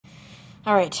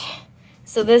All right,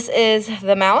 so this is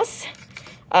the mouse.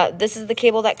 This is the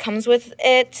cable that comes with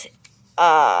it.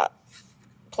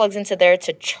 Plugs into there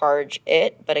to charge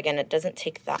it, but again, it doesn't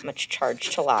take that much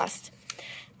charge to last.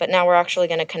 But now we're actually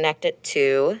going to connect it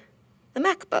to the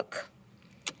MacBook.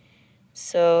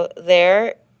 So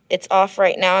there, it's off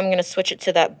right now. I'm going to switch it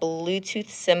to that Bluetooth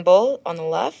symbol on the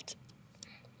left.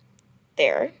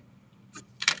 There.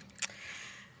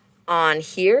 On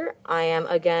here, I am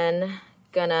again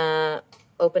going to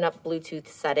open up Bluetooth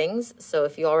settings. So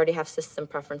if you already have system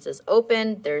preferences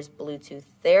open, there's Bluetooth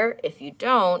there. If you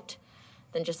don't,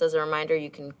 then just as a reminder, you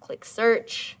can click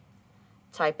search,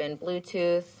 type in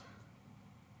Bluetooth,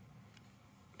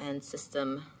 and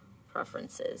system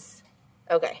preferences.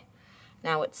 Okay,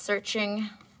 now it's searching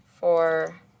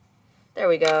for, there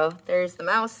we go, there's the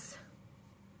mouse,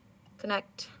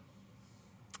 connect,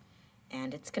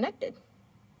 and it's connected.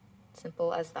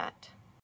 Simple as that.